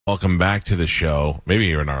Welcome back to the show. Maybe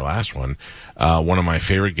you're in our last one. One of my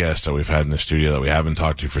favorite guests that we've had in the studio that we haven't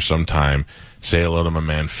talked to for some time. Say hello to my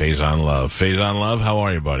man, Faizon Love. Faizon Love, how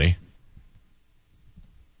are you, buddy?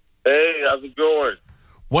 Hey, how's it going?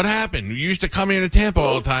 What happened? You used to come here to Tampa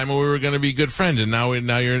all the time, and we were going to be good friends, and now you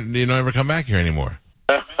don't ever come back here anymore.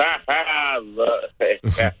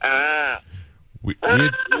 we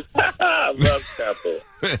I love Tampa.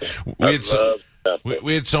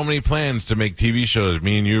 We had so many plans to make TV shows.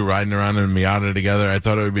 Me and you riding around in Miata together. I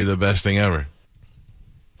thought it would be the best thing ever.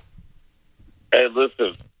 Hey,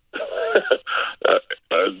 listen,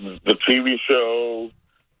 the TV show,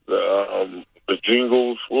 the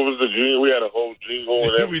jingles. What was the jingle? We had a whole jingle.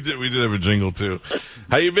 And everything. We did have a jingle too.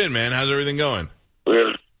 How you been, man? How's everything going? I'm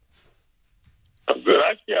good.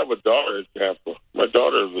 I actually have a daughter in Tampa. My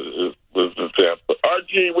daughter lives in Tampa.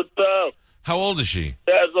 Archie, what's up? How old is she?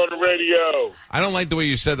 Dad's on the radio. I don't like the way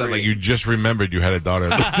you said that. Like you just remembered you had a daughter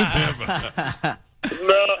that lives in Tampa.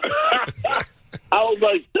 No. I was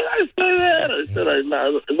like, did I say that? I said,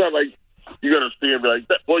 no. It's not like you're going to see her and be like,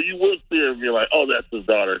 that. Well, you will see her and be like, oh, that's his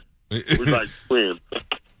daughter. We're like friends.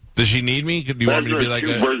 Does she need me? Do you want me to be like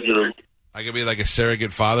I could be like a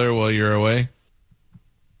surrogate father while you're away?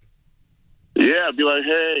 Yeah, be like,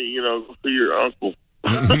 hey, go see your uncle.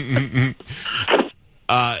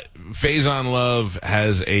 Faizon Love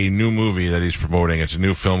has a new movie that he's promoting. It's a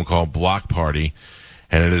new film called Block Party,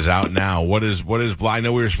 and it is out now. What is? I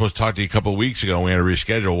know we were supposed to talk to you a couple of weeks ago, and we had to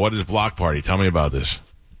reschedule. What is Block Party? Tell me about this.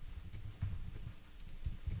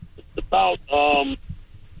 It's about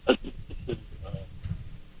this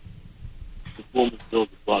woman built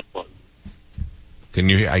a block party. Can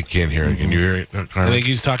you? I can't hear it. Can you hear it? I think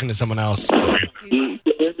he's talking to someone else.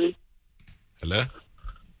 Hello?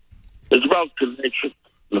 It's about connection.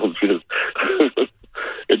 No,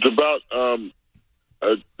 it's about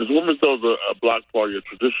this woman throws a block party, a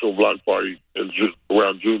traditional block party,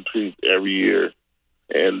 around Juneteenth every year.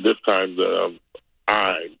 And this time I'm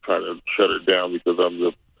trying to shut her down because I'm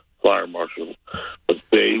the fire marshal. But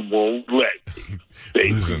they won't let me.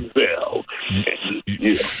 They rebel.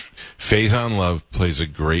 Faizon Love plays a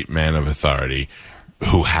great man of authority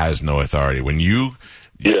who has no authority. When your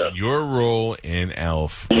role in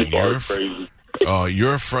Elf,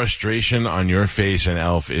 your frustration on your face in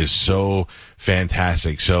Elf is so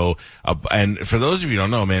fantastic. So, and for those of you who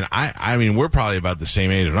don't know, man, I mean, we're probably about the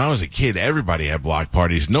same age. When I was a kid, everybody had block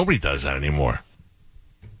parties. Nobody does that anymore.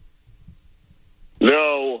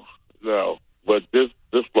 No. But this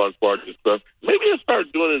block party stuff, maybe I'll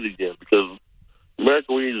start doing it again because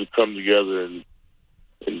America, we need to come together and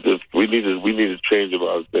just we need to change a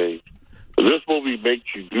lot of things. But this movie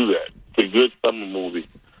makes you do that. It's a good summer movie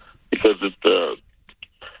because it's one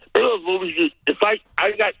of those movies. I'm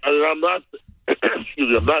not excuse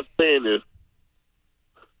me, I'm not saying this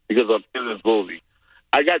because I'm in this movie.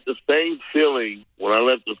 I got the same feeling when I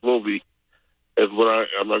left this movie as when I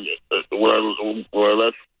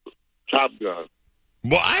left Top Gun.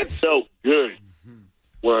 What? I felt good.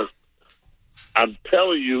 When I'm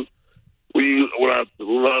telling you, when I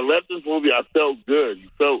left this movie, I felt good. You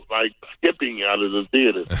felt like skipping out of the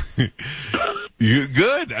theater. You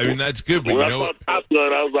good? I mean, that's good. But when I saw Top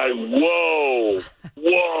Gun, I was like, whoa.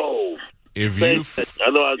 I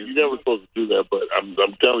know you're never supposed to do that, but I'm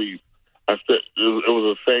telling you, I said it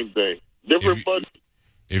was the same thing. Different budget.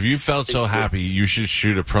 If you felt so happy, you should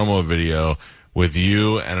shoot a promo video with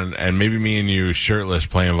you and maybe me and you shirtless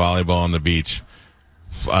playing volleyball on the beach,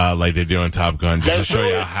 like they do in Top Gun, just to show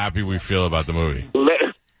you how happy we feel about the movie.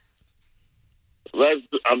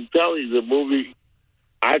 I'm telling you, the movie,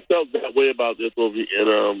 I felt that way about this movie,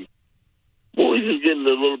 and movie's just getting a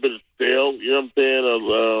little bit of stale, you know what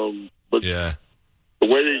I'm saying? But yeah. The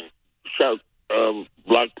way they shot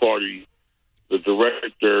Block Party, the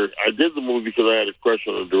director, I did the movie because I had a crush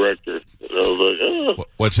on the director. And I was like,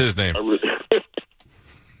 what's his name? She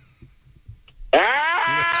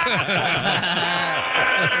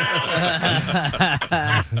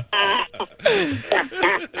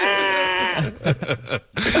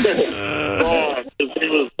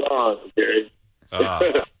was gone, okay?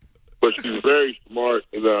 But she's very smart,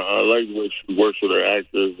 and I like the way she works with her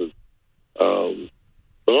actors. And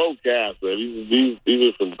the whole cast, man, these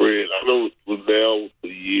are some brilliant. I know Linnell for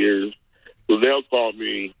years. Linnell called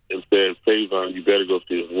me and said, Faizon, you better go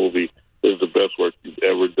see this movie. This is the best work you've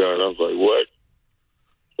ever done. I was like, what?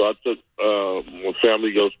 So I took my family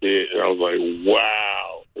to go see it, and I was like,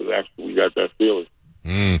 wow. And that's when we got that feeling.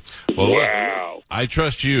 Well, wow. Look, I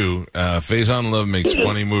trust you. Faizon Love makes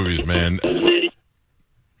funny movies, man.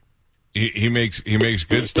 He makes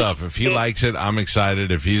good stuff. If he likes it, I'm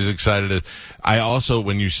excited. If he's excited, I also,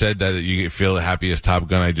 when you said that you feel happy as Top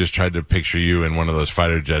Gun, I just tried to picture you in one of those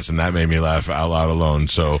fighter jets, and that made me laugh out loud alone.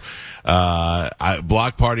 So,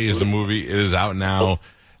 Block Party is the movie. It is out now.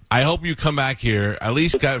 I hope you come back here. At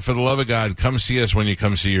least, God, for the love of God, come see us when you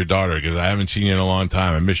come see your daughter, because I haven't seen you in a long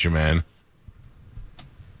time. I miss you, man.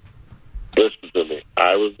 Listen to me.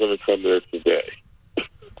 I was going to come there today, and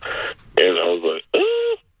I was like,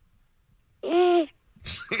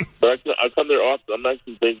 but I come there often. I'm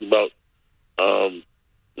actually thinking about.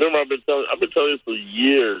 Remember, I've been telling you for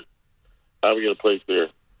years. I'm going to place there,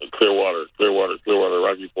 Clearwater,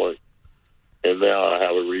 Rocky Point, and now I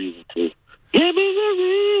have a reason to. Give me the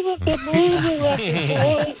reason to move it, Rocky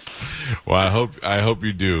Point. Well, I hope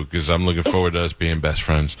you do, because I'm looking forward to us being best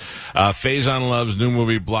friends. Faizon Love's new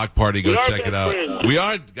movie, Block Party. Go check it out. Friends. We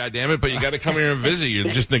are, goddammit, but you got to come here and visit.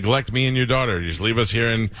 You just neglect me and your daughter. You just leave us here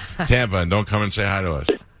in Tampa and don't come and say hi to us.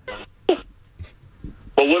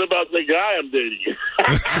 But what about the guy I'm dating?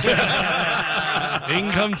 He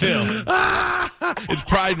can come too. It's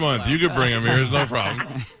Pride Month. You can bring him here. There's no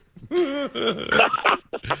problem.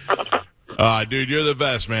 Dude, you're the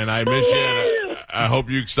best, man. I miss you. And I hope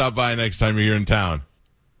you stop by next time you're here in town.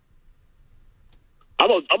 I'm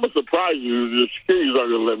gonna surprise you. The security's not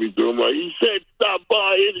gonna let me do. I'm like, he said stop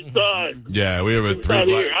by anytime. Yeah, we have a He's not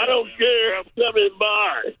here. I don't care. I'm coming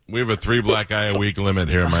by. We have a 3 black eye a week limit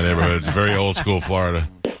here in my neighborhood. It's very old school Florida.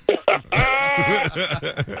 I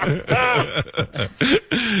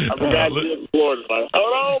forgot to be in Florida. Like,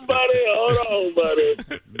 hold on, buddy.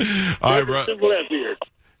 All right, bro.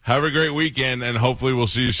 Have a great weekend, and hopefully we'll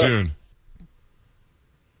see you soon.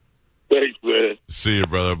 Thanks, man. See you,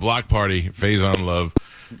 brother. Block Party, Faizon Love.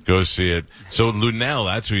 Go see it. So Lunel,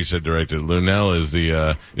 that's who you said directed. Lunel is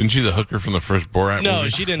the, isn't she the hooker from the first Borat No, movie?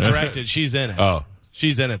 she didn't direct it. She's in it. Oh.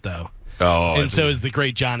 She's in it, though. Oh. And so is the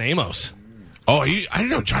great John Amos. Oh, I didn't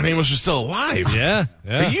know John Amos was still alive. Yeah.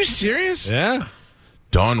 Are you serious? Yeah.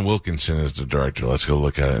 Don Wilkinson is the director. Let's go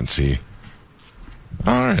look at it and see.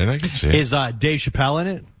 All right, I can see it. Is Dave Chappelle in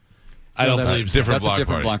it? I don't believe so. Different That's a Block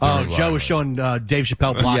different Party. Block Oh, Joe was showing Dave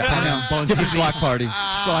Chappelle Block Party on Bones Different TV, Block Party.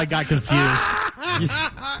 so I got confused.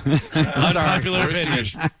 Unpopular opinion.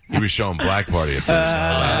 He was showing Black Party at first.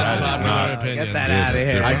 Unpopular opinion. Get that out of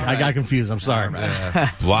here. I got confused. I'm sorry.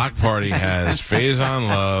 Block Party has Faizon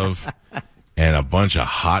Love and a bunch of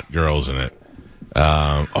hot girls in it.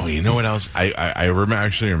 You know what else? I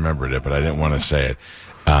actually remembered it, but I didn't want to say it.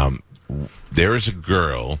 There is a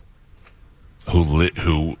girl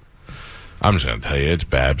who I'm just going to tell you, it's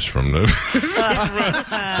Babs from from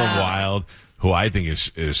Wild, who I think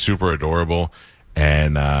is super adorable,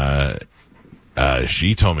 and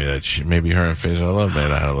she told me that maybe her and Faizon Love may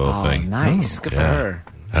have had a little thing. Nice. Good for her.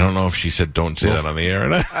 I don't know if she said don't say that on the air or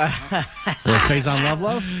not. Faizon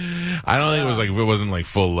Love? I don't think it was like, if it wasn't like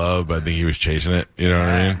full love, but I think he was chasing it. You know what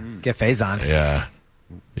I mean? Get Faizon. Yeah.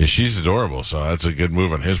 Yeah, she's adorable, so that's a good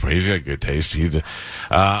move on his part. He's got good taste. All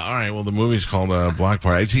right, well, the movie's called Block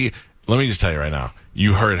Party. Let me just tell you right now,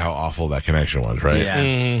 you heard how awful that connection was, right? Yeah.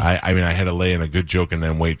 Mm-hmm. I mean, I had to lay in a good joke and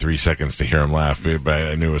then wait 3 seconds to hear him laugh, but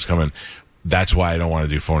I knew it was coming. That's why I don't want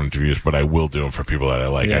to do phone interviews, but I will do them for people that I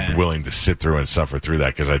like. Yeah. I'm willing to sit through and suffer through that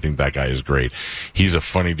because I think that guy is great. He's a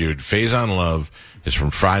funny dude. Faizon Love is from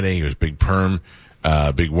Friday. He was Big Perm,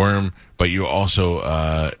 Big Worm, but you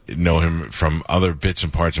also know him from other bits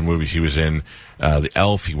and parts of movies. He was in The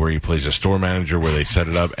Elf, where he plays a store manager where they set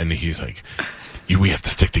it up, and he's like, we have to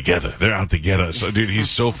stick together. They're out to get us. So, dude, he's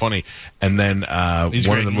so funny. And then He's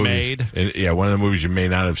one great of the in movies, Made. one of the movies you may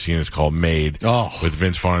not have seen is called Made, with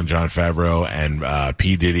Vince Vaughn and Jon Favreau and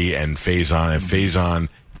P. Diddy and Faizon. And Faizon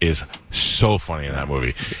is so funny in that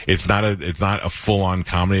movie. It's not a full on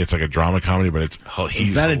comedy. It's like a drama comedy, but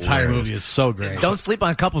he's That entire hilarious. movie is so great. Don't sleep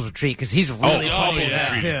on Couples Retreat because he's really funny in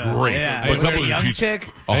that Retreat's too. great. Yeah. But Couples The young Retreat's chick.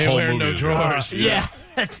 a whole wearing movie. no is great. drawers. Yeah.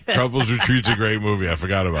 Couples Retreat's a great movie. I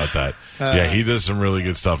forgot about that. Yeah, he does some really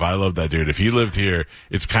good stuff. I love that dude. If he lived here,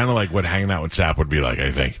 it's kind of like what hanging out with Sap would be like,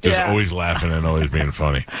 I think. Just always laughing and always being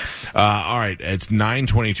funny. All right, it's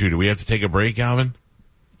 9:22. Do we have to take a break, Alvin?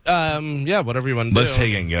 Yeah, whatever you want to do. Let's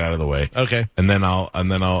take it and get out of the way. Okay. And then I'll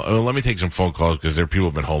let me take some phone calls because there are people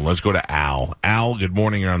who've been holding. Let's go to Al. Al, good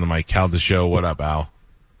morning. You're on the Mike Calta show. What up, Al?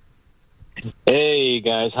 Hey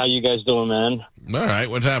guys, how you guys doing, man? All right,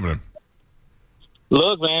 what's happening?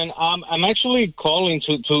 Look, man, I'm actually calling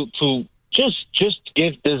to just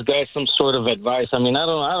give this guy some sort of advice. I mean, I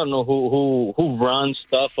don't know who runs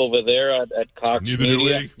stuff over there at Cox Neither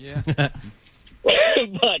Media. do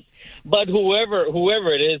we. But But whoever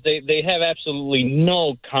it is, they have absolutely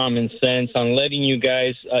no common sense on letting you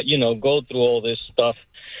guys, go through all this stuff,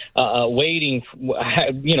 waiting,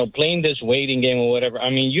 playing this waiting game or whatever. I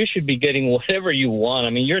mean, you should be getting whatever you want. I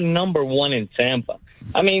mean, you're number one in Tampa.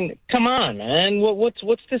 I mean, come on, man. What's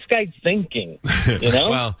this guy thinking? You know?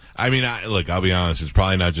 Well, I mean, look, I'll be honest. It's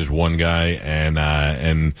probably not just one guy, and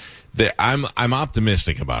I'm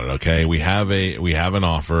optimistic about it. Okay, we have an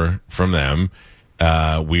offer from them.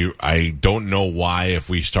 I don't know why, if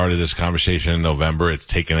we started this conversation in November, it's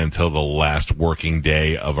taken until the last working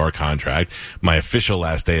day of our contract. My official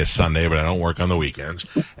last day is Sunday, but I don't work on the weekends,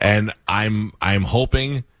 and I'm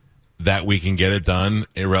hoping that we can get it done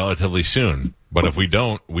relatively soon. But if we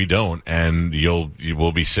don't, we don't, and you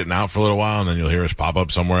will be sitting out for a little while, and then you'll hear us pop up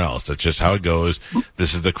somewhere else. That's just how it goes.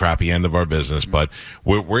 This is the crappy end of our business, but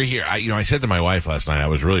we're here. I said to my wife last night, I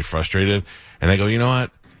was really frustrated, and I go, you know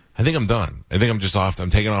what? I think I'm done. I think I'm just off. I'm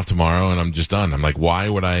taking off tomorrow, and I'm just done. I'm like, why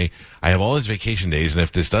would I have all these vacation days, and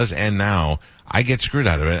if this does end now, I get screwed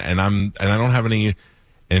out of it, and I don't have any.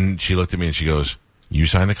 And she looked at me and she goes, "You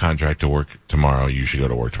signed a contract to work tomorrow. You should go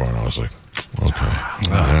to work tomorrow." And I was like,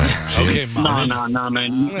 "Okay, all right." Okay, Mom. No,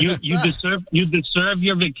 man. You deserve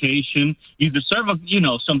your vacation. You deserve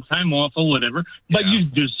some time off or whatever. But you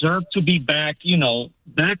deserve to be back.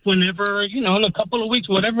 Back whenever in a couple of weeks,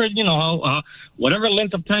 whatever whatever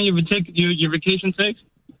length of time your vacation takes.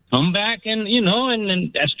 Come back and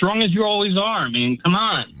as strong as you always are. I mean, come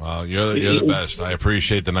on. Well, you're the best. I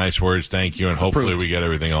appreciate the nice words. Thank you, and hopefully we get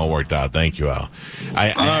everything all worked out. Thank you, Al. I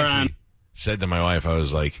actually said to my wife, I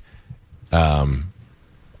was like, I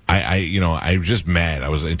was just mad.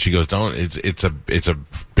 And she goes, "Don't. It's a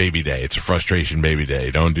baby day. It's a frustration baby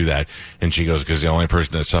day. Don't do that." And she goes, "Because the only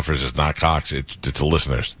person that suffers is not Cox. It's the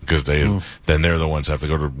listeners, because then they're the ones that have to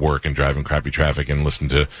go to work and drive in crappy traffic and listen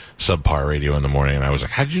to subpar radio in the morning." And I was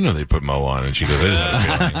like, "How did you know they put Mo on?" And she goes, "I just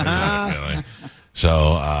had a feeling."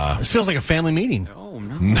 So this feels like a family meeting. Oh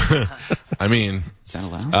no! I mean, is that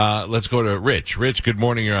allowed? Let's go to Rich. Rich, good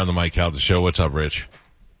morning. You're on the Mike Calta show. What's up, Rich?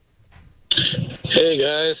 Hey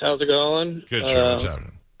guys, how's it going? Good, sure. What's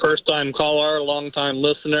happening? First time caller, long time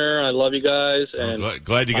listener. I love you guys, and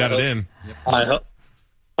glad you got it in. I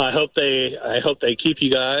hope they keep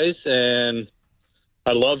you guys, and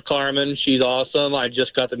I love Carmen. She's awesome. I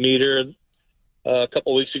just got to meet her a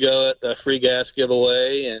couple weeks ago at the free gas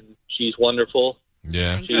giveaway, and she's wonderful.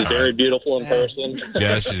 Yeah, she's very beautiful in person.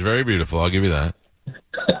 Yeah, she's very beautiful. I'll give you that.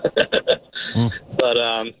 But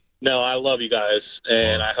no, I love you guys,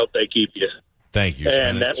 and I hope they keep you. Thank you.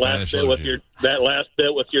 And that last bit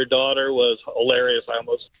with your daughter was hilarious. I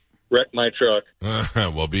almost wrecked my truck.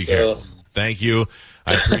 Well, be careful. Thank you.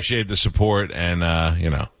 I appreciate the support, and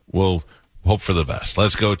we'll hope for the best.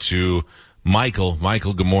 Let's go to Michael.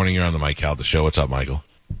 Michael, good morning. You're on the Mike Calta show. What's up, Michael?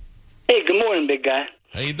 Hey, good morning, big guy.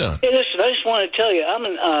 How you doing? Hey, listen, I just want to tell you, I'm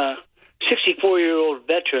a 64-year-old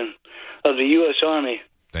veteran of the U.S. Army.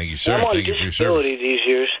 Thank you, sir. I'm on Thank you for your disability service. these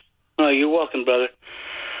years. Oh, you're welcome, brother.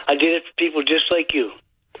 I did it for people just like you.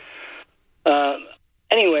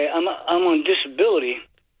 Anyway, I'm on disability,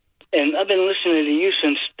 and I've been listening to you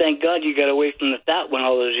since, thank God, you got away from the fat one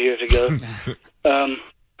all those years ago.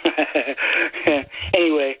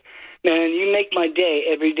 Anyway, man, you make my day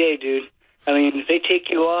every day, dude. I mean, if they take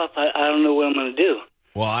you off, I don't know what I'm going to do.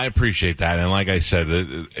 Well, I appreciate that, and like I said,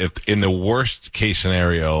 if in the worst case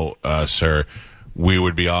scenario, sir, we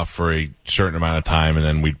would be off for a certain amount of time, and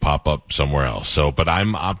then we'd pop up somewhere else. So, but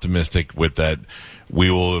I'm optimistic with that.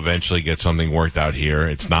 We will eventually get something worked out here.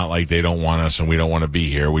 It's not like they don't want us and we don't want to be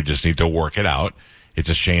here. We just need to work it out. It's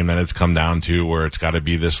a shame that it's come down to where it's got to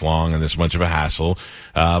be this long and this much of a hassle.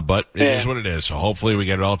 But it is what it is. So hopefully we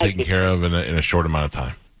get it all taken care of in a short amount of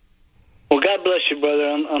time. Well, God bless you, brother.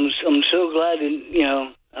 I'm so glad,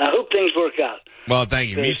 and I hope things work out. Well, thank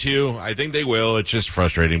you. Me too. I think they will. It's just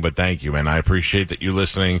frustrating, but thank you, man. I appreciate that you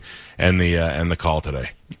listening and the call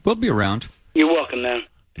today. We'll be around. You're welcome, man.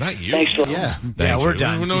 Not you. Thanks for we're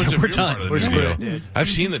done. Who knows if We're you're done. part of We're the screwed, deal. dude. I've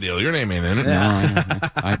seen the deal. Your name ain't in it.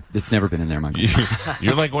 No, it's never been in there, Michael.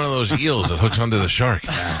 You're like one of those eels that hooks onto the shark.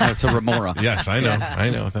 It's a remora. Yes, I know. I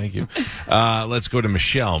know. Thank you. Let's go to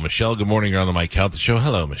Michelle. Michelle, good morning. You're on the Mike Calta show.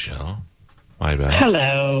 Hello, Michelle. My bad.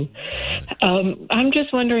 Hello. I'm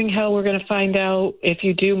just wondering how we're going to find out if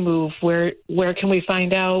you do move. Where can we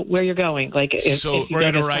find out where you're going? Like, if you we're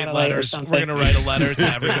going to write letters. We're going to write a letter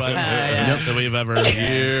to everyone that we've ever.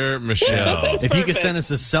 Dear Michelle, if you could send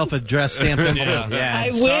us a self-addressed stamped envelope.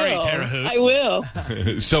 I will. Sorry, Tara Hoot. I will.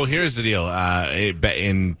 So here's the deal.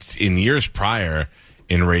 In years prior,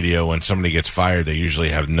 in radio, when somebody gets fired, they usually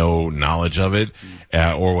have no knowledge of it.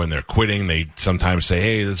 Or when they're quitting, they sometimes say,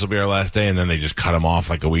 hey, this will be our last day, and then they just cut them off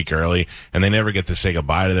like a week early, and they never get to say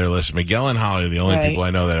goodbye to their list. Miguel and Holly are the only people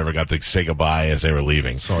I know that ever got to say goodbye as they were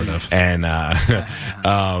leaving. Sort of. And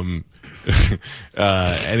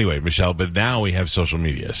anyway, Michelle, but now we have social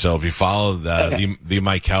media. So if you follow the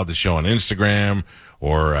Mike Calta Show on Instagram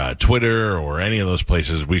or Twitter or any of those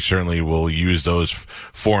places, we certainly will use those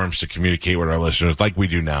forums to communicate with our listeners like we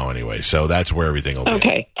do now anyway. So that's where everything will be.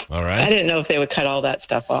 Okay. All right. I didn't know if they would cut all that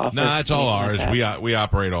stuff off. No, it's all ours. Like we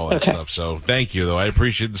operate all that stuff. So thank you, though. I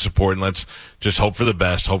appreciate the support, and let's just hope for the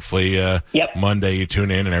best. Hopefully Monday you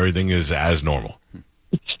tune in and everything is as normal.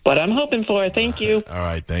 What I'm hoping for. Thank you. All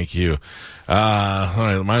right, thank you. All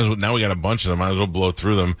right, might as well. Now we got a bunch of them. Might as well blow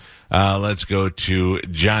through them. Let's go to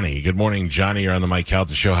Johnny. Good morning, Johnny. You're on the Mike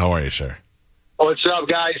Calta Show. How are you, sir? What's up,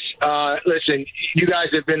 guys? Listen, you guys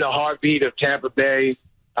have been the heartbeat of Tampa Bay.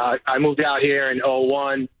 I moved out here in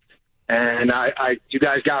 2001, and you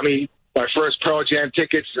guys got me my first Pearl Jam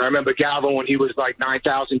tickets. I remember Galvin when he was like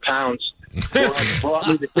 9,000 pounds. Brought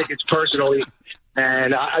me the tickets personally.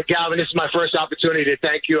 And Galvin, this is my first opportunity to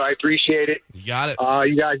thank you. I appreciate it. You got it.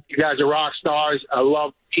 You guys are rock stars. I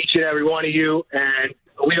love each and every one of you, and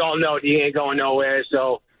we all know that you ain't going nowhere.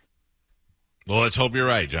 So, well, let's hope you're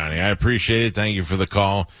right, Johnny. I appreciate it. Thank you for the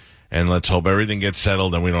call, and let's hope everything gets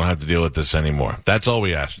settled and we don't have to deal with this anymore. That's all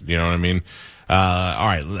we ask. You know what I mean? All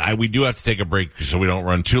right, we do have to take a break so we don't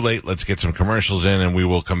run too late. Let's get some commercials in, and we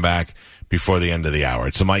will come back before the end of the hour.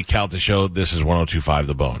 It's the Mike Calta Show. This is 102.5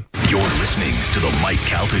 The Bone. You're listening to the Mike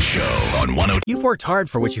Calta Show on 102. You've worked hard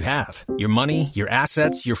for what you have. Your money, your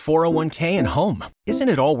assets, your 401k, and home. Isn't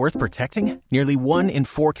it all worth protecting? Nearly 1 in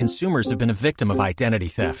 4 consumers have been a victim of identity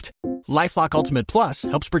theft. LifeLock Ultimate Plus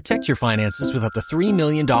helps protect your finances with up to $3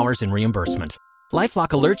 million in reimbursement. LifeLock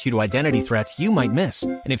alerts you to identity threats you might miss.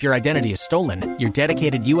 And if your identity is stolen, your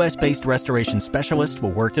dedicated U.S.-based restoration specialist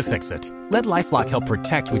will work to fix it. Let LifeLock help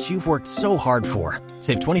protect what you've worked so hard for.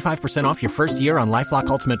 Save 25% off your first year on LifeLock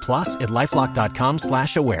Ultimate Plus at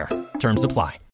LifeLock.com/aware. Terms apply.